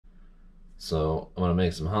So I'm gonna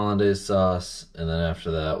make some hollandaise sauce, and then after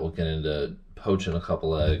that we'll get into poaching a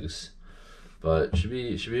couple eggs. But it should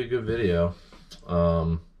be a good video.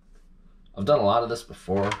 I've done a lot of this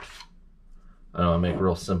before. I know I make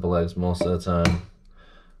real simple eggs most of the time,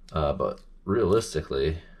 but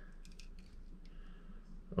realistically,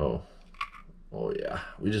 oh yeah,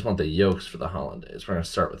 we just want the yolks for the hollandaise. We're gonna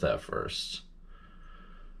start with that first.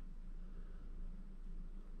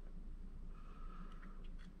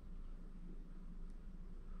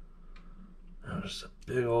 There's a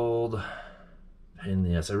big old pain in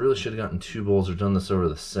the ass. I really should have gotten 2 bowls or done this over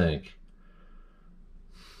the sink.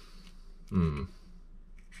 Hold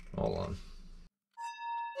on.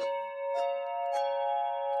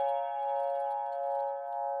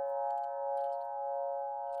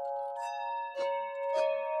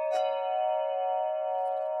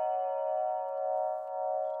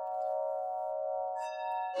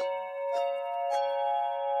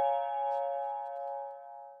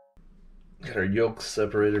 Got our yolks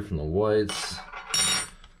separated from the whites.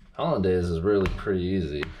 Hollandaise is really pretty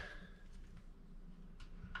easy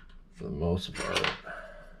for the most part.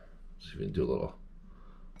 So if you can do a little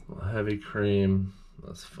heavy cream,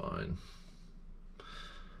 that's fine.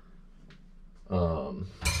 A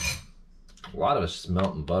lot of it's just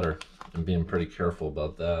melting butter and being pretty careful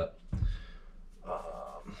about that.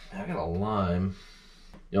 I got a lime.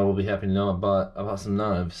 Y'all will be happy to know I bought some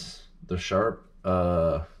knives. They're sharp.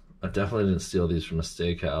 I definitely didn't steal these from a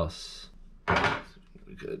steakhouse.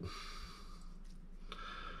 Good.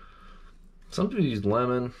 Some people use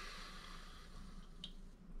lemon.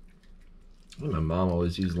 I think my mom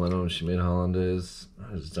always used lemon when she made hollandaise.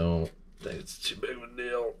 I just don't think it's too big of a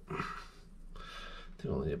deal. I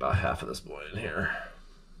think only need about half of this boy in here.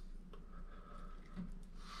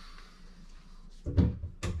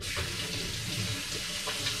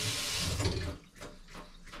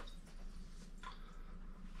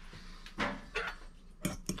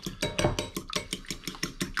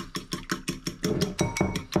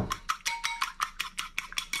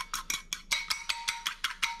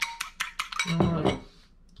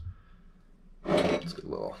 Let's get a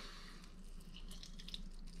little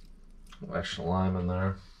extra lime in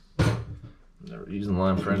there. Never using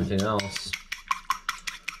lime for anything else.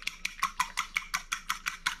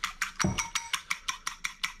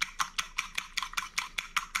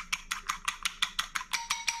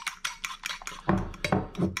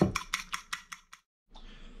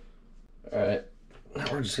 Alright, now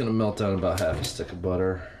we're just gonna melt down about half a stick of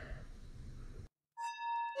butter.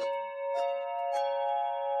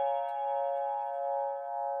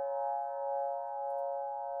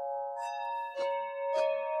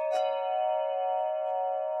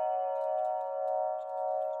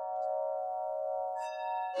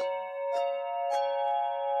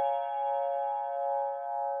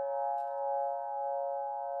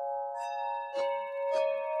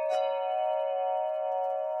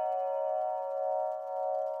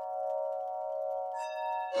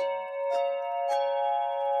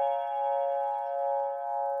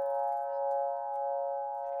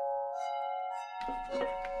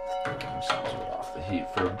 I'm just gonna turn off the heat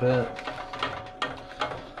for a bit.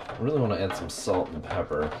 I really want to add some salt and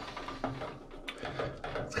pepper.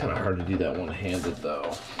 It's kind of hard to do that one-handed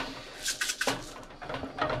though.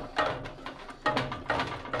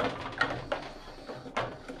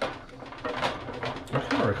 I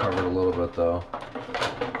kind of recovered a little bit though. I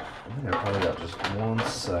think I probably got just 1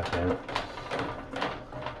 second.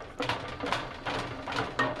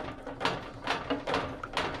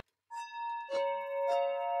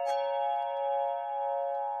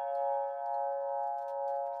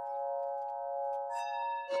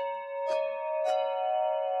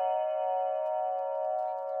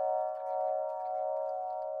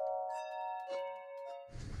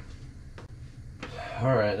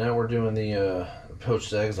 All right, now we're doing the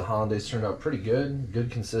poached eggs. The hollandaise turned out pretty good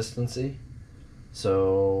consistency.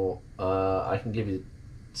 So I can give you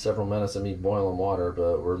several minutes of me boiling water,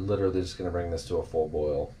 but we're literally just gonna bring this to a full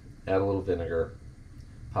boil. Add a little vinegar,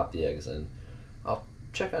 pop the eggs in. I'll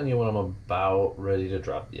check on you when I'm about ready to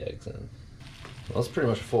drop the eggs in. Well, that's pretty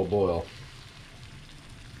much a full boil.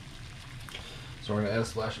 So we're gonna add a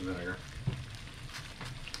splash of vinegar.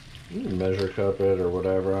 You can measure cup it or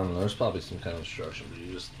whatever. I don't know. There's probably some kind of instruction, but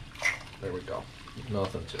you just, there we go.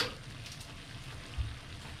 Nothing to it.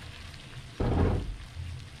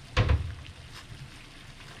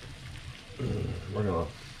 We're gonna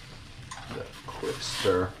do a quick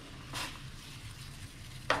stir.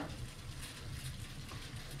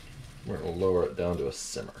 We're gonna lower it down to a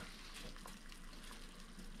simmer.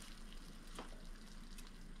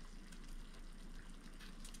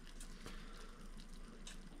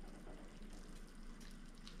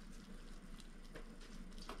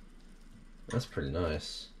 That's pretty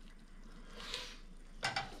nice. I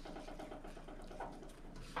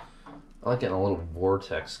like getting a little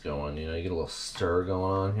vortex going, you know, you get a little stir going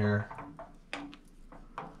on here.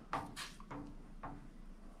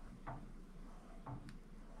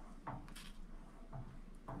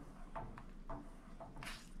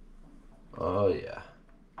 Oh yeah.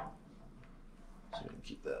 So we can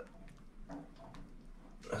keep that.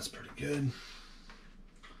 That's pretty good.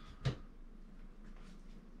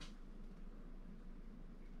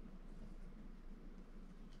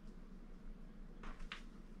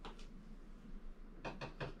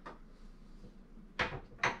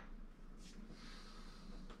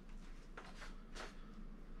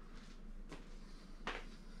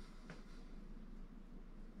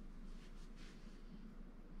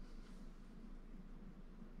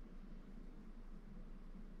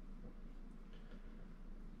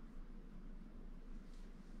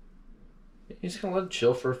 You're just gonna let it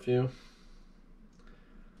chill for a few.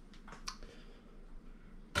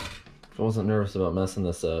 If I wasn't nervous about messing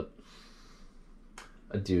this up,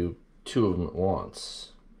 I'd do 2 of them at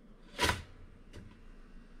once.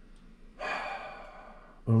 But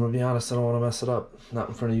I'm gonna be honest, I don't want to mess it up. Not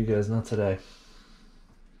in front of you guys, not today.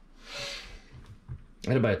 I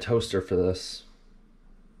had to buy a toaster for this.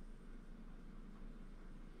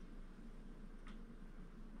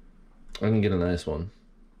 I can get a nice one.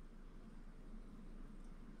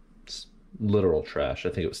 It's literal trash. I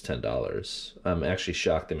think it was $10. I'm actually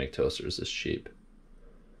shocked they make toasters this cheap.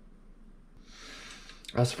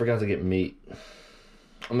 I also forgot to get meat.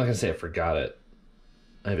 I'm not gonna say I forgot it.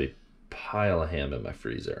 I have a pile of ham in my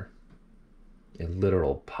freezer. A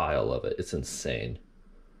literal pile of it. It's insane.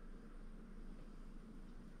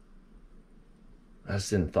 I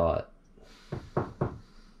just didn't thaw it.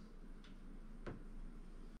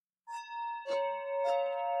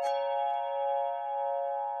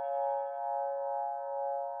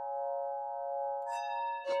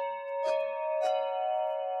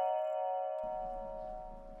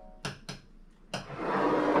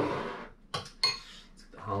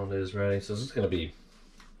 Hollandaise ready. So this is gonna be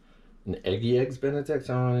an Eggy Eggs Benedict.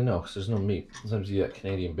 I don't really know because there's no meat. Sometimes you get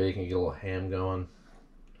Canadian bacon, you get a little ham going.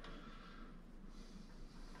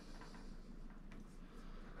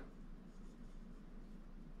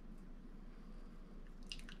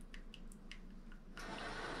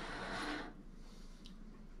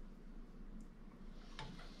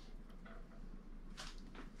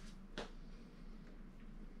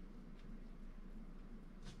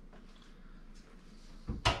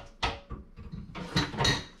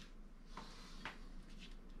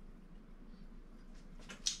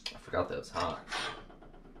 I forgot that was hot.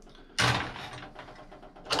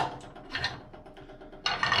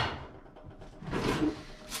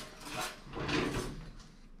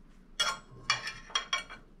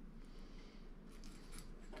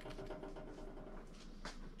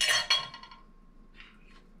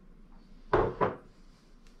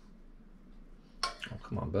 Oh,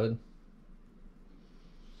 come on, bud.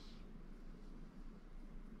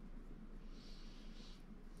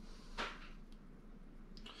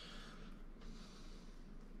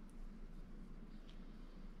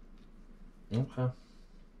 Okay.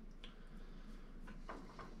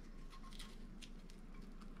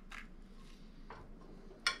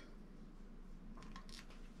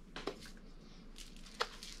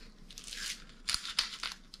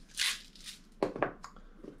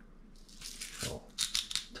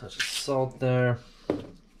 Touch of salt there.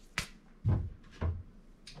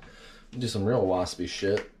 Do some real waspy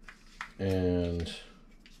shit and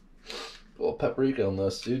put a little paprika on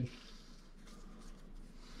this, dude.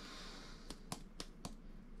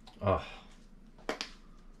 Oh.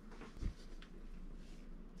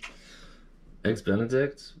 Eggs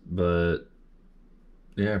Benedict, but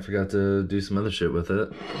yeah, I forgot to do some other shit with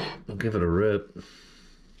it. I'll give it a rip.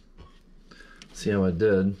 See how I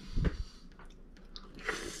did.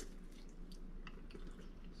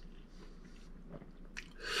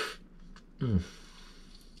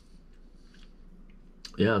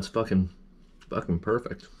 Yeah, it's fucking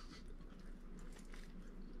perfect.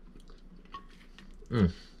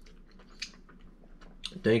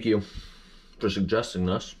 Thank you for suggesting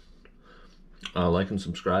this. Like and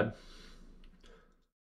subscribe.